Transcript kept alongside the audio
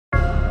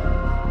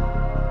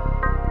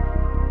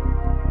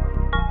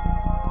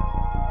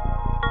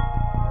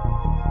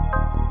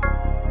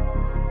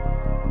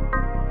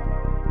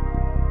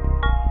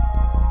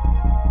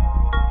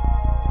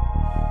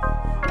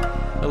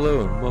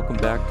Hello and welcome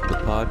back to the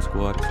Pod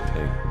Squad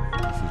today.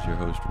 This is your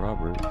host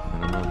Robert,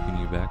 and I'm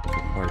welcoming you back to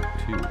part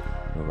 2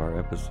 of our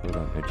episode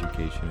on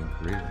education and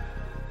career.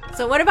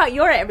 So what about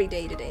your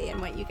everyday today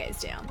and what you guys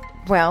do?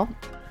 Well,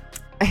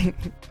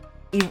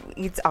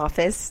 it's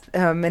office.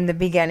 In the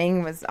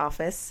beginning was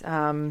office.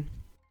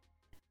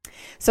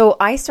 So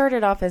I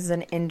started off as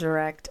an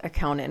indirect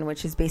accountant,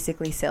 which is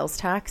basically sales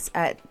tax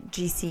at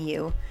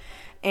GCU.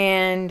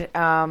 And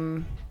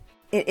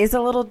it is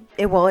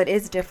it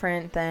is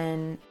different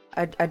than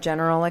a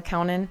general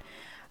accountant.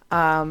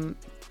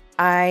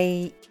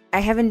 I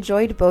have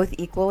enjoyed both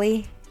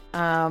equally.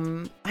 I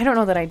don't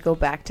know that I'd go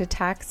back to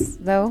tax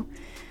though.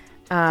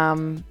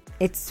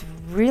 It's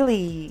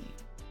really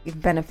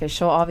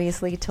beneficial,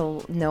 obviously,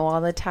 to know all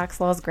the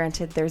tax laws.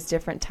 Granted, there's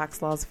different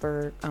tax laws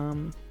for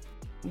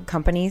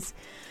companies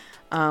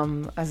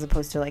as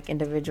opposed to like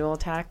individual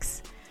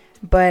tax.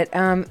 But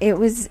it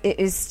was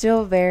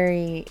still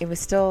very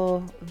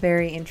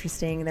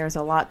interesting. There's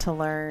a lot to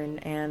learn,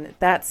 and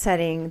that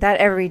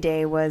every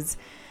day was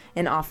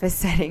an office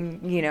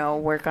setting,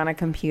 work on a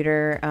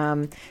computer.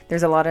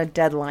 There's a lot of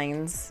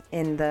deadlines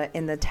in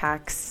the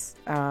tax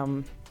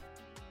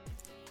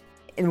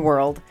in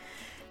world.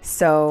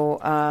 So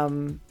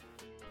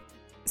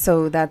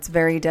that's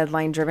very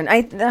deadline driven.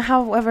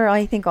 However,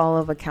 I think all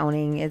of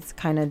accounting is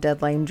kind of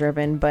deadline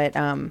driven, but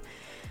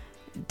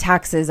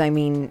taxes,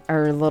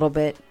 are a little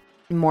bit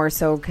more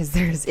so because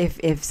there's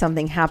if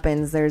something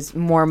happens, there's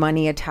more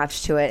money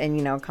attached to it,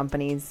 and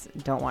companies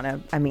don't want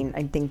to.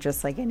 I think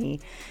just like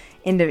any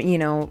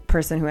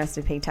person who has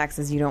to pay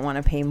taxes, you don't want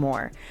to pay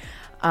more.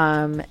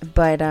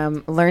 But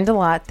learned a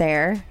lot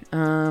there.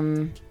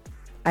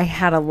 I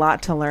had a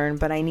lot to learn,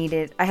 but I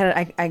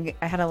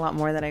had a lot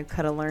more that I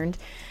could have learned,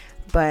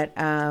 but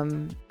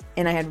and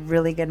I had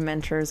really good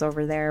mentors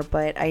over there,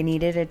 but I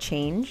needed a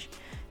change.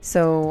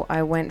 So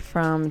I went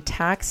from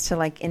tax to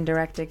like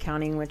indirect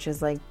accounting, which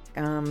is like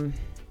your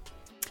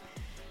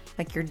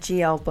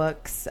GL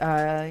books.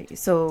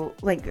 So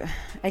like,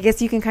 I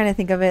guess you can kind of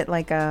think of it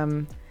like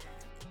a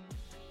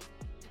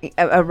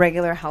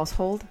regular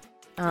household.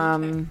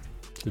 The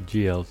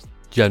GL's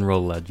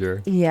general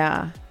ledger.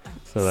 Yeah.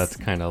 So that's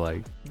kind of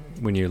like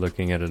when you're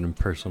looking at it in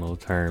personal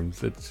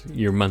terms, it's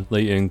your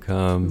monthly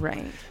income,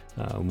 right?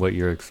 What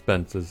your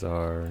expenses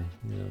are,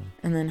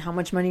 and then how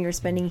much money you're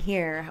spending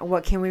here.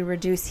 What can we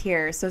reduce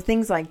here? So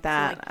things like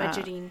that. So like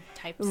budgeting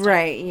type stuff.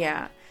 Right,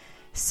 yeah.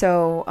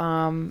 So,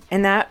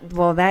 and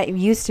that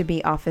used to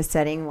be office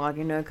setting, log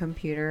into a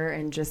computer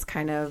and just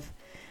kind of,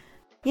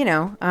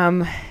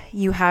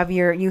 you have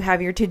your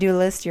to-do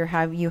list, you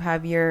have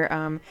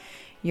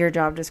your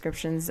job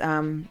descriptions.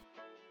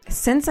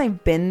 Since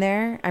I've been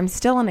there, I'm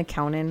still an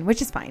accountant,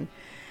 which is fine.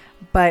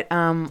 But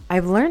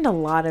I've learned a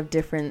lot of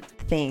different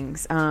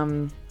things.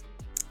 I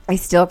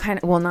still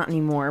not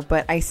anymore,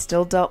 but I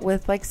still dealt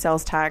with like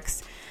sales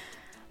tax.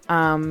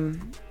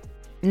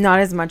 Not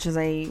as much as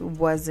I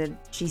was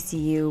at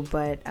GCU,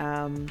 but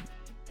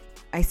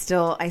I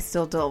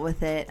still dealt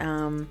with it.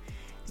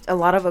 A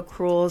lot of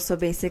accruals, so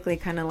basically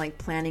kind of like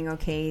planning,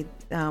 okay,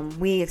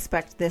 we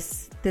expect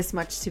this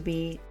much to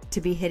be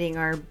hitting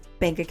our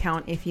bank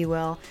account, if you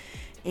will,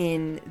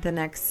 in the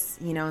next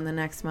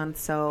month.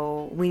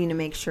 So we need to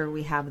make sure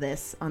we have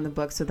this on the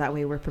book so that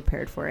way we're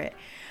prepared for it.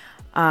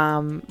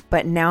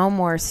 But now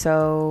more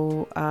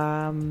so,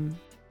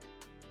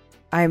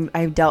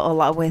 I've dealt a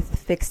lot with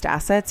fixed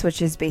assets,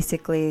 which is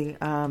basically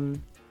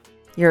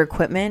your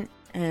equipment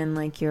and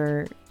like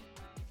your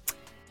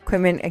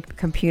equipment,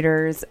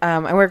 computers.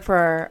 I work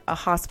for a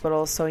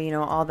hospital, so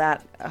all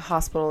that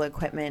hospital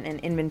equipment and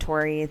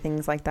inventory,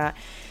 things like that.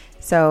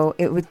 So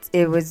it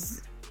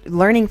was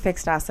learning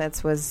fixed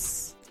assets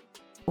was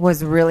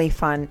really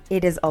fun.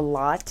 It is a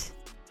lot,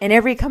 and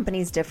every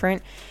company's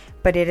different,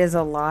 but it is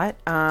a lot.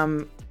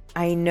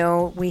 I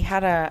know we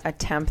had a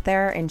temp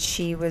there, and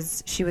she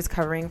was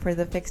covering for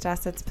the fixed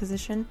assets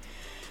position,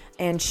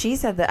 and she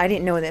said that, I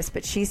didn't know this,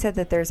 but she said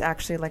that there's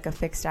actually like a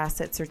fixed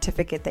asset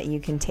certificate that you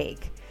can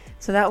take.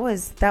 So that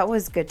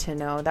was good to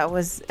know. That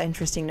was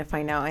interesting to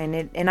find out,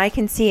 and I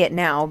can see it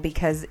now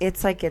because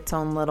it's like its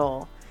own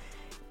little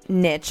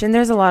niche, and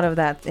there's a lot of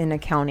that in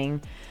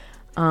accounting.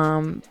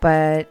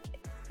 But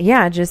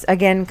yeah, just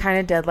again, kind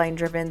of deadline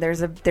driven.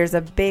 There's a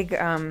big,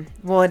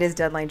 it is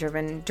deadline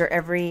driven.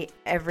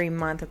 Every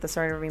month, at the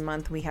start of every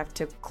month, we have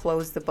to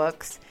close the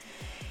books.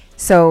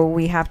 So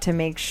we have to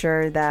make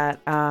sure that,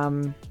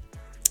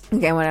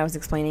 again, what I was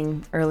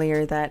explaining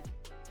earlier, that,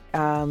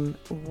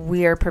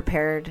 we are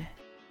prepared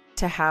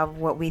to have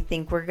what we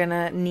think we're going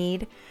to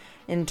need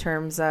in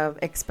terms of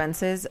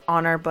expenses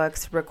on our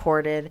books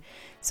recorded.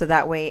 So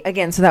that way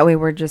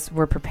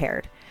we're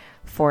prepared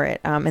for it.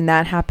 And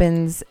that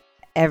happens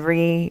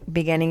every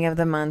beginning of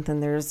the month,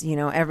 and there's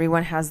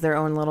everyone has their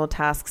own little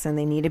tasks, and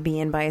they need to be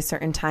in by a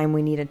certain time.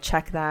 We need to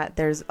check that.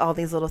 There's all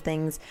these little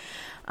things.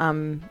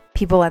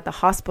 People at the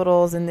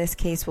hospitals in this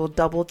case will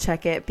double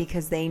check it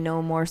because they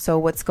know more so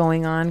what's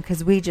going on,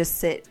 because we just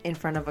sit in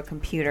front of a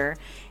computer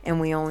and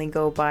we only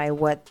go by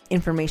what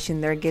information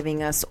they're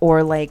giving us,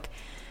 or like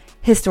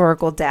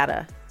historical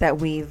data that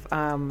we've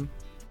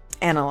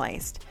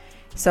analyzed.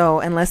 So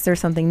unless there's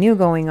something new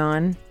going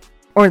on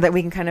or that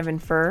we can kind of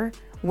infer,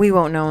 we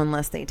won't know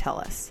unless they tell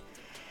us.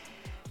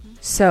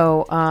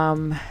 So,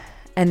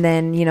 and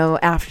then, you know,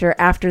 after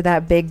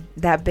that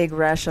big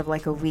rush of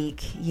like a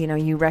week, you know,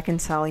 you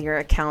reconcile your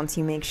accounts,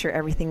 you make sure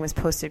everything was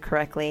posted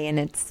correctly.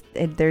 And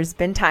there's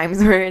been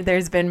times where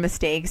there's been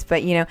mistakes,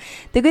 but you know,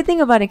 the good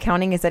thing about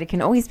accounting is that it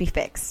can always be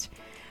fixed.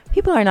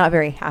 People are not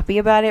very happy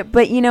about it,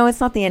 but you know, it's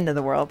not the end of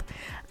the world.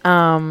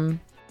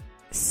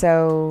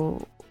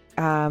 So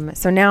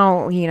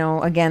now, you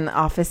know, again, the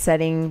office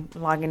setting,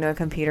 log into a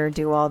computer,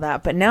 do all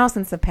that. But now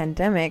since the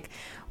pandemic,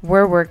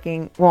 we're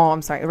working,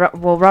 Robert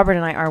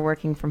and I are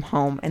working from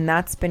home, and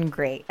that's been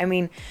great. I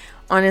mean,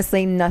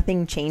 honestly,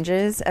 nothing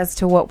changes as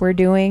to what we're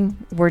doing.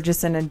 We're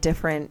just in a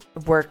different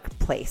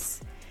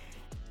workplace,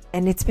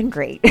 and it's been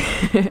great.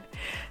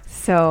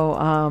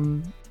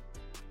 So,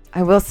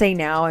 I will say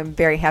now I'm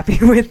very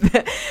happy with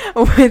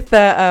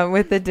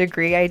the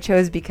degree I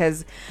chose,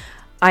 because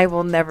I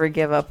will never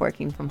give up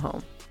working from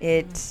home.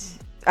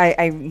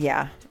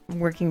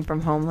 Working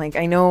from home. Like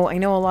I know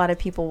a lot of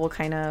people will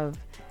kind of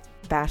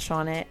bash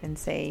on it and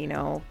say, you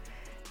know,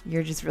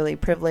 you're just really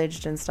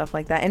privileged and stuff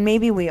like that. And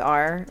maybe we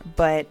are,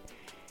 but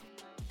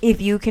if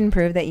you can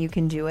prove that you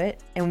can do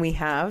it, and we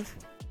have,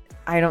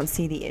 I don't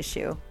see the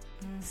issue.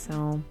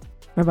 So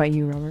what about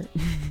you, Robert?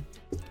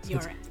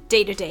 Your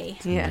day to day.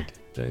 Yeah.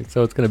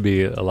 So it's going to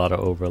be a lot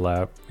of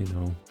overlap, you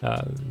know,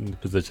 in the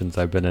positions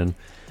I've been in.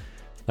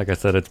 Like I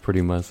said, it's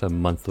pretty much a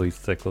monthly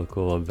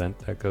cyclical event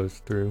that goes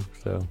through.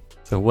 So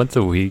once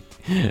a week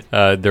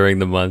during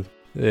the month,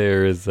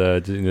 there is a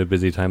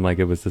busy time like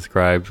it was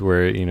described,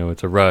 where, you know,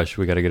 it's a rush.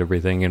 We got to get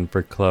everything in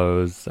for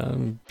close.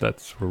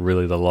 That's where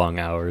really the long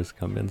hours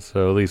come in.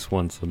 So at least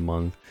once a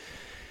month,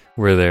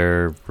 we're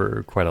there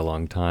for quite a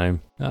long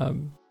time.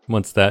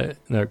 Once that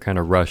kind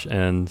of rush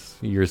ends,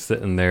 you're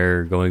sitting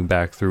there going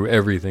back through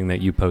everything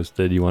that you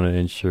posted. You want to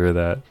ensure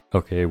that,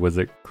 okay, was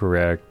it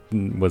correct?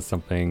 Was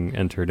something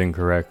entered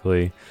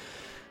incorrectly?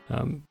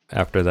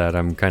 After that,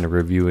 I'm kind of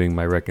reviewing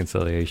my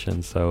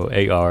reconciliation. So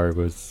AR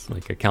was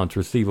like accounts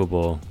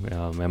receivable.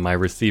 Am I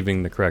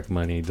receiving the correct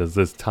money? Does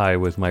this tie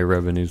with my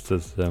revenue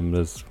system?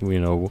 Does, you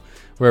know,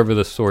 wherever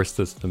the source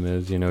system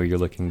is, you know, you're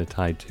looking to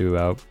tie to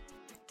out.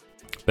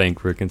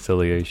 Bank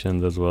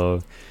reconciliations as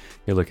well.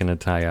 You're looking to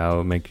tie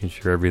out, making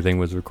sure everything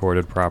was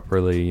recorded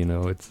properly. You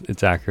know,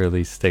 it's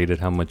accurately stated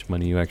how much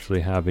money you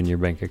actually have in your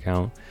bank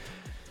account.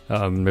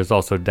 There's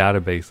also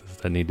databases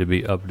that need to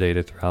be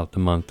updated throughout the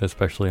month,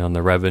 especially on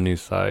the revenue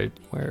side,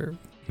 where,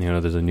 you know,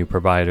 there's a new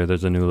provider,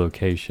 there's a new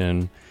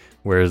location.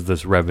 Where is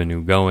this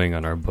revenue going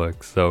on our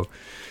books? So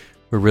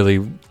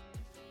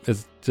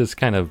it's just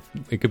kind of,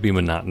 it could be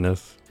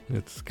monotonous.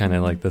 It's kind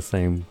of like the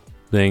same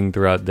thing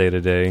throughout day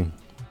to day.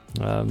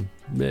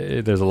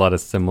 There's a lot of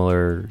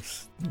similar,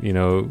 you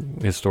know,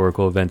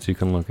 historical events you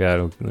can look at.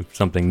 If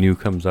something new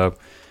comes up,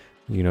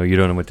 you know, you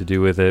don't know what to do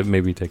with it,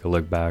 maybe take a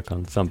look back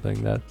on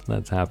something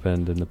that's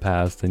happened in the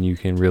past, and you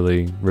can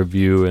really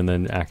review and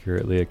then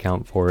accurately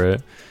account for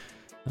it.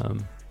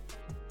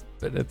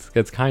 But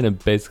it's kind of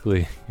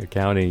basically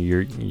accounting.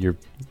 You're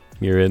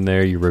in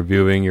there, you're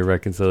reviewing your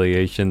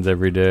reconciliations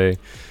every day.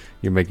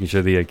 You're making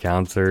sure the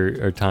accounts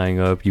are tying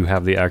up. You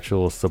have the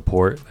actual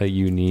support that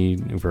you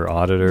need for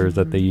auditors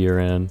at the year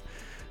end.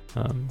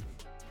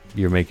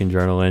 You're making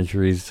journal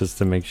entries just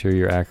to make sure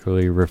you're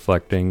accurately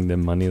reflecting the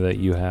money that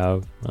you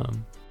have.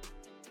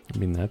 I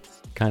mean,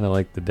 that's kind of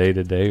like the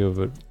day-to-day of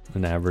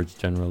an average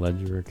general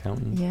ledger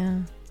accountant. Yeah.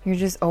 You're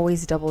just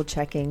always double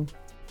checking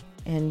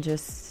and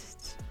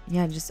just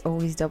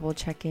always double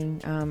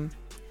checking.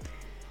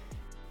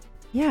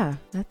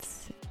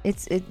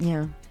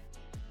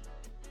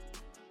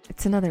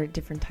 It's another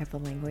different type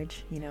of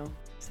language, you know,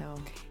 so.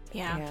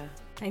 Yeah.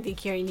 I think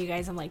hearing you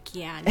guys, I'm like,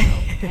 no,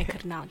 I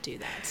could not do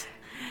that.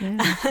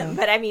 Yeah, so.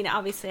 But I mean,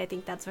 obviously, I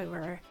think that's why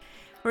we're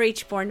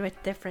each born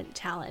with different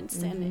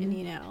talents, and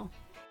you know,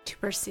 to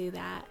pursue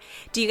that.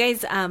 Do you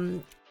guys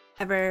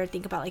ever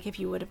think about, like, if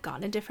you would have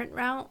gone a different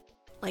route,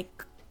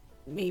 like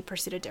maybe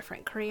pursued a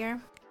different career?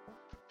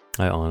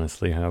 I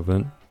honestly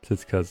haven't,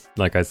 just because,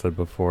 like I said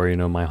before, you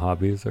know, my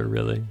hobbies are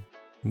really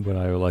what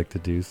I would like to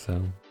do.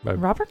 So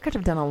Robert could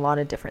have done a lot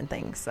of different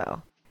things,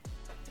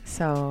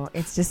 so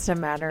it's just a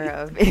matter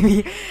of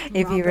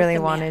if he really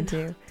wanted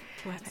to.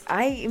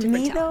 I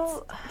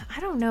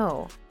don't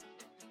know.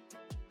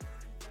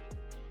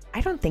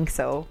 I don't think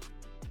so.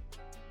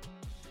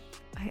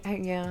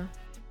 I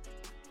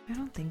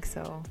don't think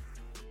so.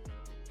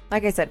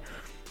 Like I said,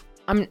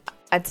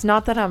 it's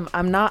not that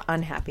I'm not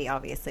unhappy,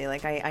 obviously.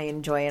 Like I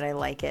enjoy it, I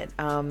like it.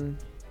 But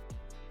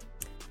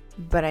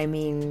I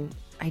mean,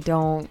 I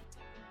don't,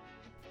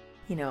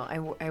 you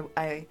know,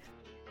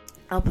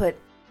 I'll put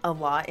a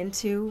lot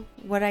into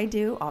what I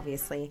do,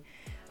 obviously.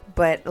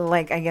 But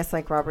like, I guess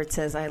like Robert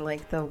says, I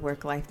like the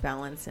work-life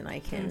balance, and I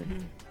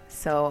can,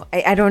 so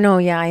I don't know.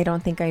 Yeah, I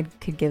don't think I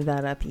could give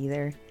that up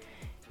either,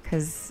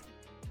 because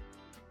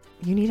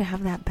you need to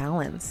have that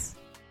balance.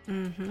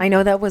 I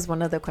know that was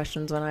one of the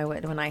questions when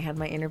I had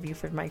my interview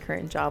for my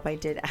current job. I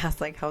did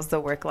ask, like, how's the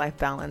work-life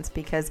balance?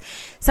 Because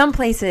some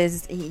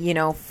places, you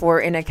know, for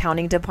an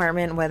accounting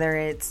department, whether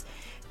it's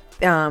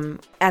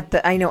at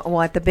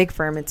the big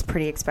firm, it's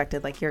pretty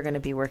expected, like, you're going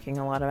to be working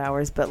a lot of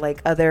hours, but like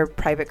other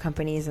private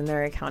companies and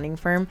their accounting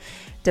firm,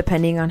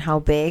 depending on how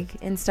big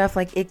and stuff,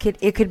 like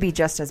it could be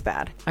just as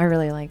bad. I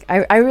really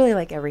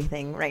like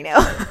everything right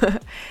now.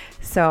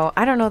 So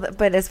I don't know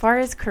but as far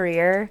as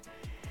career,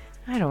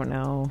 I don't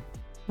know.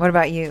 What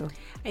about you?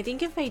 I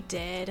think if I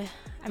did,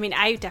 I mean,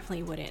 I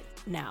definitely wouldn't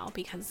now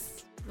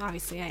because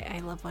obviously I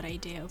love what I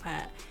do, but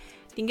I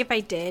think if I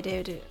did,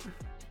 it would,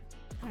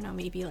 I don't know,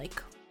 maybe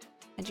like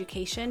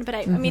education, but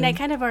I mean, I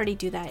kind of already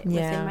do that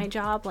within my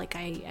job. Like,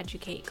 I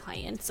educate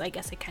clients, so I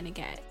guess I kind of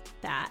get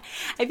that.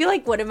 I feel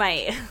like I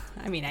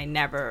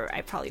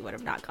probably would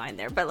have not gone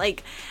there, but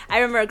like, I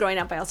remember growing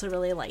up, I also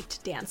really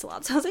liked dance a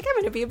lot, so I was like, I'm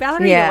going to be a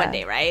ballerina one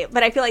day, right?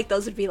 But I feel like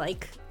those would be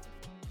like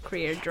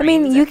career dreams. I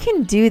mean, you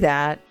can do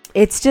that.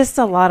 It's just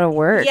a lot of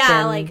work.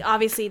 Yeah, like,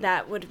 obviously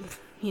that would,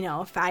 you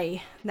know,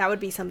 that would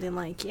be something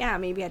like, yeah,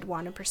 maybe I'd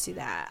want to pursue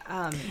that.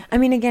 I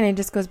mean, again, it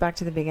just goes back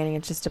to the beginning.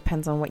 It just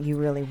depends on what you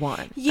really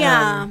want.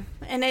 Yeah.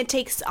 And it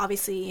takes,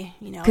 obviously,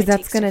 you know, because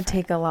that's going to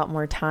take a lot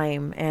more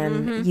time,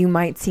 and you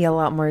might see a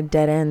lot more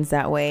dead ends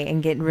that way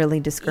and get really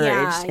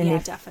discouraged. And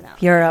if definitely.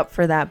 you're up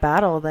for that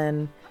battle,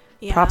 then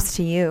props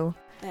to you.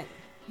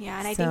 Yeah,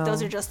 and I think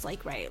those are just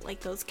like, right, like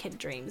those kid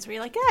dreams where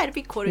you're like, yeah, it'd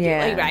be cool to do,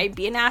 like, right,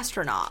 be an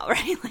astronaut,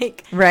 right?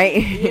 Like,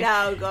 right. You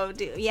know, go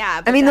do,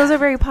 I mean, those are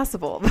very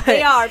possible. But,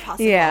 they are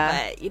possible,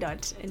 but, you know,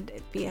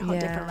 it'd be a whole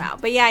different route.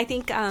 But yeah, I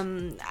think,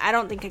 I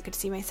don't think I could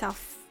see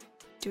myself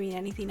doing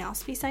anything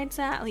else besides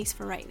that, at least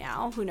for right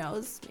now. Who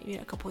knows? Maybe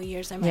in a couple of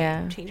years I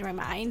might change my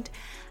mind.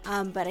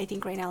 But I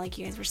think right now, like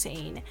you guys were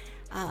saying,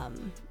 I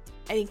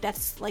think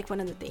that's like one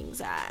of the things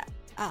that,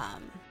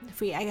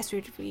 if we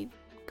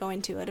go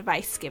into a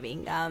advice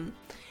giving,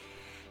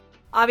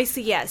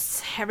 obviously,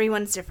 yes,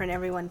 everyone's different.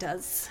 Everyone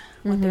does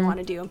what they want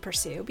to do and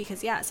pursue,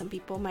 because some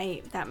people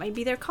that might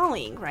be their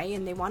calling, right?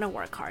 And they want to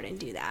work hard and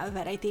do that.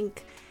 But I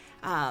think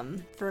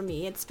for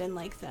me, it's been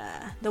like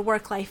the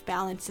work-life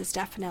balance is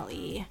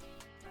definitely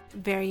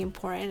very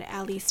important,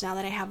 at least now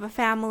that I have a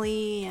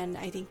family. And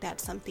I think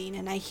that's something,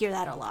 and I hear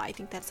that a lot, I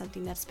think that's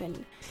something that's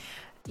been,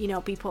 you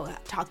know, people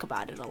talk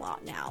about it a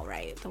lot now,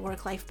 right? The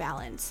work-life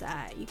balance.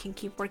 You can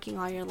keep working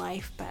all your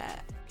life,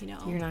 but, you know,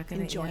 you're not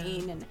gonna,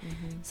 enjoying. And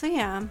so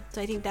I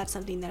think that's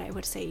something that I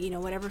would say, you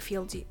know, whatever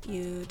field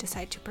you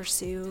decide to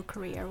pursue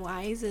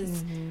career-wise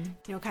is,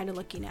 you know, kind of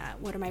looking at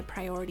what are my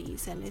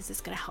priorities, and is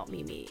this going to help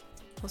me meet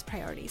those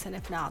priorities? And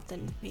if not,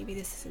 then maybe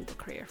this isn't the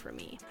career for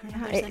me.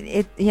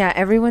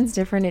 Everyone's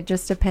different. It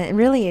just depends.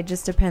 Really, it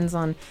just depends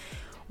on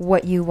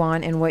what you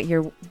want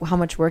and how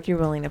much work you're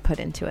willing to put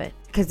into it.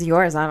 Because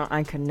yours,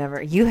 I could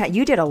never.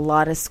 You did a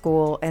lot of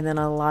school and then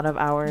a lot of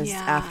hours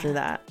after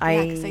that.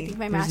 Because I think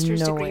my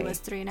master's degree was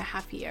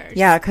 3.5 years.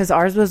 Yeah, because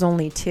ours was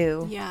only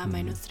 2. Yeah,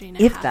 mine was 3.5.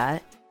 If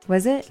that.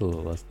 Was it? It's a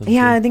little less than 2.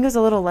 I think it was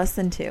a little less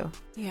than 2.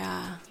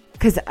 Yeah.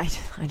 Because I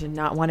did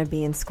not want to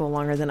be in school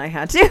longer than I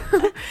had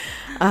to.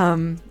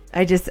 I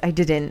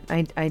didn't.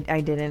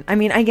 I didn't. I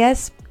mean, I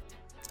guess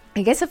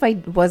if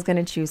I was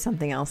going to choose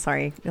something else,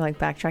 sorry, like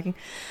backtracking,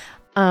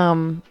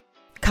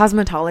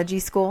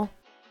 cosmetology school,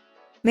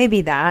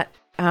 maybe that.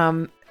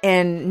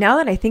 And now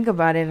that I think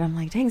about it, I'm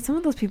like, dang, some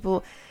of those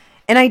people,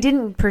 and I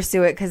didn't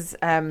pursue it because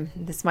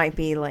this might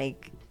be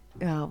like,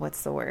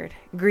 what's the word?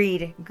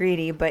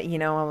 Greedy. But, you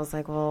know, I was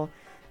like, well,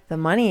 the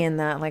money in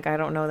that, like, I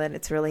don't know that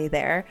it's really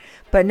there.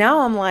 But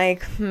now I'm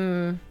like,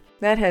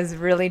 that has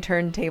really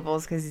turned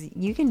tables, because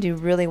you can do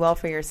really well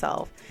for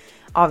yourself,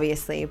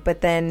 obviously.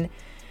 But you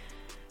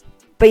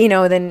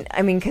know, then,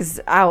 I mean, because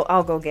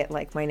I'll go get,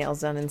 like, my nails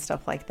done and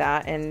stuff like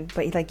that.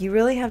 But, like, you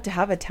really have to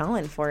have a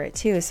talent for it,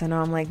 too. So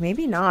now I'm like,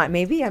 maybe not.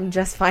 Maybe I'm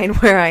just fine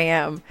where I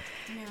am.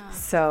 Yeah.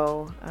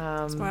 So.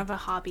 It's more of a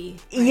hobby.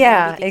 Right?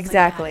 Yeah,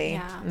 exactly.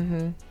 Like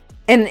yeah.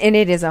 And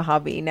it is a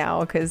hobby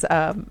now, because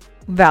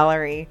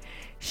Valerie,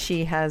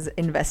 she has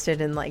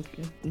invested in, like,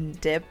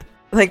 dip.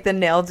 Like the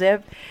nail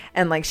dip,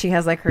 and like she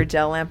has like her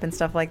gel lamp and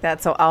stuff like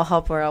that, so I'll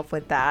help her out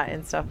with that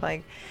and stuff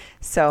like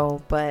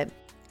so. But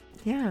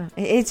yeah,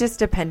 it's just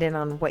dependent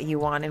on what you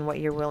want and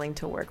what you're willing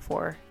to work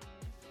for.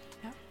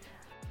 Yep.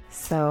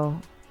 So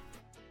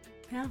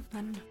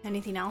and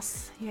anything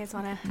else you guys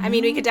want to I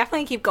mean, we could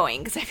definitely keep going,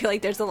 because I feel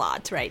like there's a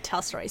lot to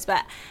tell stories,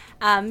 but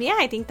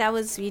I think that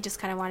was, we just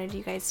kind of wanted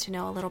you guys to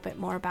know a little bit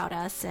more about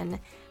us, and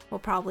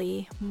most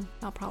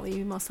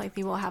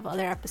likely we'll have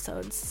other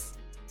episodes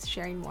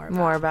sharing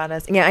more about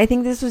us. Yeah, I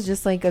think this was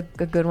just like a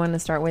good one to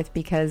start with,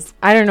 because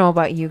I don't know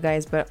about you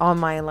guys, but all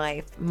my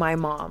life, my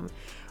mom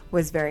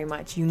was very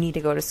much, you need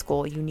to go to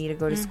school, you need to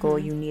go to school,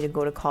 you need to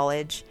go to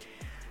college,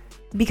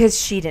 because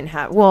she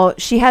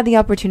had the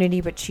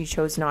opportunity, but she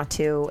chose not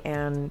to.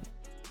 And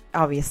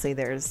obviously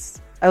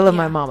I love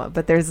my mama,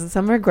 but there's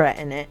some regret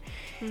in it.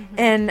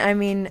 And I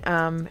mean,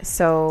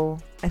 so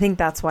I think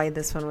that's why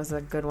this one was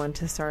a good one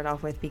to start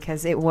off with,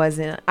 because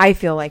I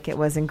feel like it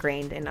was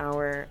ingrained in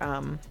our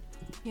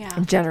Yeah.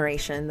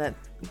 generation that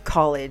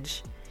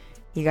college,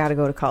 you got to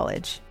go to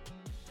college.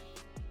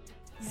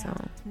 Yeah.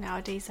 So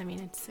nowadays, I mean,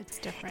 it's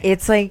different.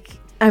 it's like,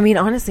 I mean,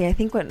 honestly, I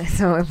think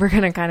so if we're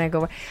going to kind of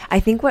go, I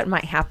think what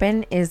might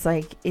happen is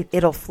like,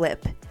 it'll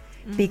flip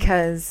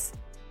because,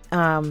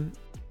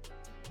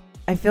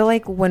 I feel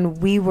like when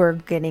we were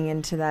getting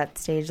into that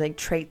stage, like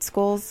trade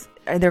schools,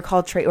 they're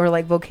called trade or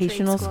like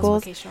vocational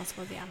schools. Vocational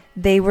schools, yeah.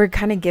 They were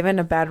kind of given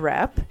a bad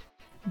rep,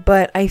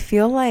 but I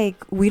feel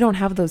like we don't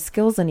have those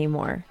skills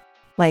anymore.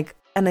 Like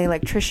an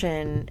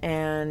electrician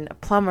and a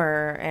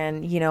plumber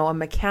and, you know, a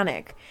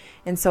mechanic.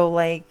 And so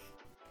like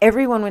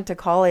everyone went to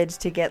college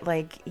to get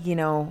like, you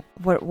know,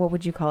 what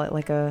would you call it?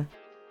 Like I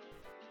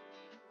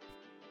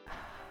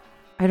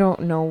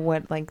don't know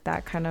what like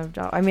that kind of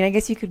job. I mean, I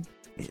guess you could,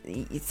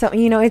 so,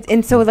 you know,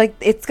 and so like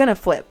it's going to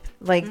flip.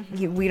 Like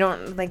we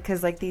don't like,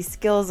 cause like these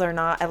skills are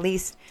not, at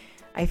least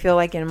I feel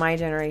like in my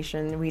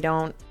generation,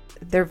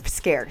 they're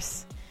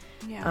scarce.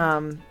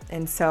 Yeah.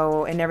 And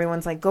so, and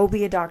everyone's like, go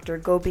be a doctor,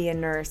 go be a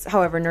nurse.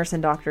 However, nurse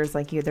and doctors,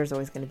 like you, there's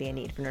always going to be a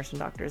need for nurse and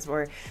doctors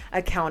or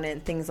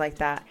accountant, things like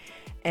that.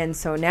 And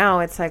so now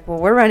it's like, well,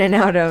 we're running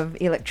out of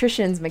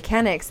electricians,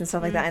 mechanics and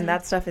stuff like that. And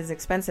that stuff is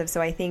expensive.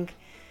 So I think,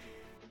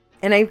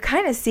 and I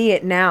kind of see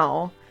it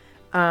now,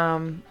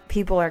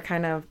 people are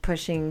kind of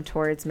pushing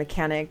towards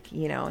mechanic,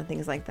 you know, and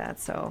things like that.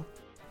 So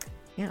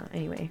yeah,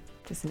 anyway,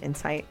 just an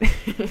insight.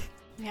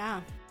 Yeah.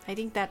 I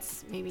think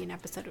that's maybe an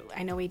episode.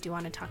 I know we do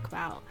want to talk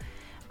about,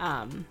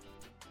 I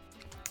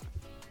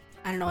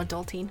don't know,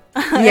 adulting.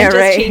 Yeah, just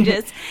right.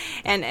 changes.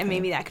 And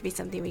maybe that could be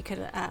something we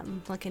could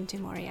look into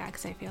more. Yeah,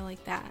 because I feel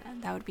like that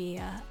would be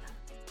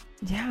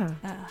yeah,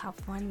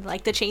 helpful. And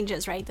like the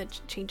changes, right? The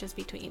changes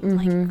between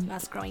like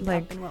us growing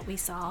Like- up and what we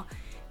saw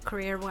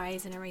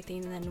career-wise and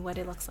everything, and then what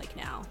it looks like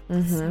now.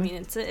 Mm-hmm. So, I mean,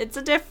 it's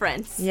a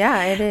difference.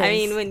 Yeah, it is. I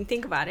mean, when you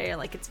think about it,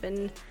 like it's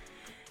been,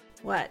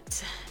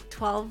 what,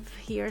 12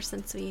 years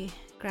since we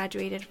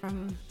graduated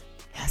from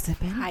has it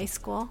been high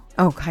school?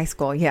 Oh, high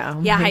school. Yeah.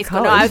 Yeah, My high school.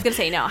 college. No, I was going to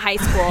say no, high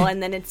school.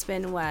 And then it's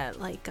been what,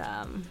 like,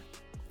 I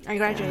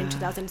graduated in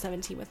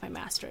 2017 with my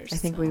master's. I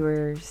think so. we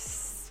were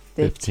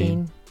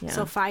 15. Yeah.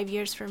 So 5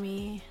 years for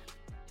me.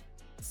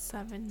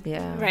 7.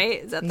 Yeah.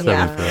 Right? Is that the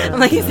Yeah. math? I'm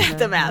like, is that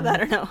the math? I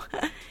don't know.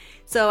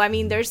 So, I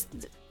mean,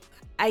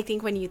 I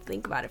think when you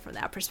think about it from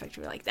that perspective,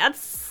 you're like,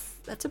 that's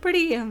a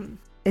pretty,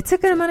 it's a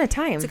good amount of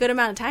time. it's a good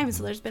amount of time.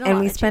 So there's been a lot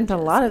and we of spent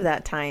changes. a lot of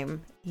that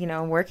time, you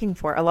know,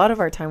 a lot of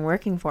our time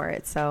working for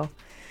it. So,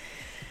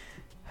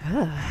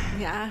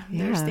 Yeah,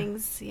 there's Yeah.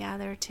 things,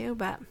 there too.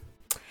 But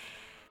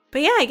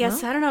yeah, I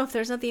guess, I don't know if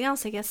there's nothing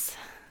else. I guess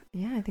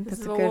yeah, I think this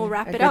that's is a where good, we'll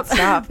wrap a it good up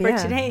stop. for Yeah.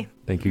 today.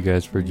 Thank you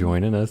guys for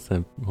joining us,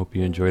 and hope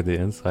you enjoyed the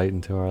insight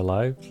into our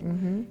lives.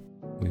 Mm-hmm.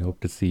 We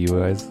hope to see you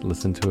guys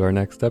listen to our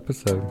next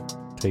episode.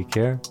 Take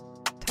care.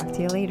 Talk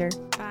to you later.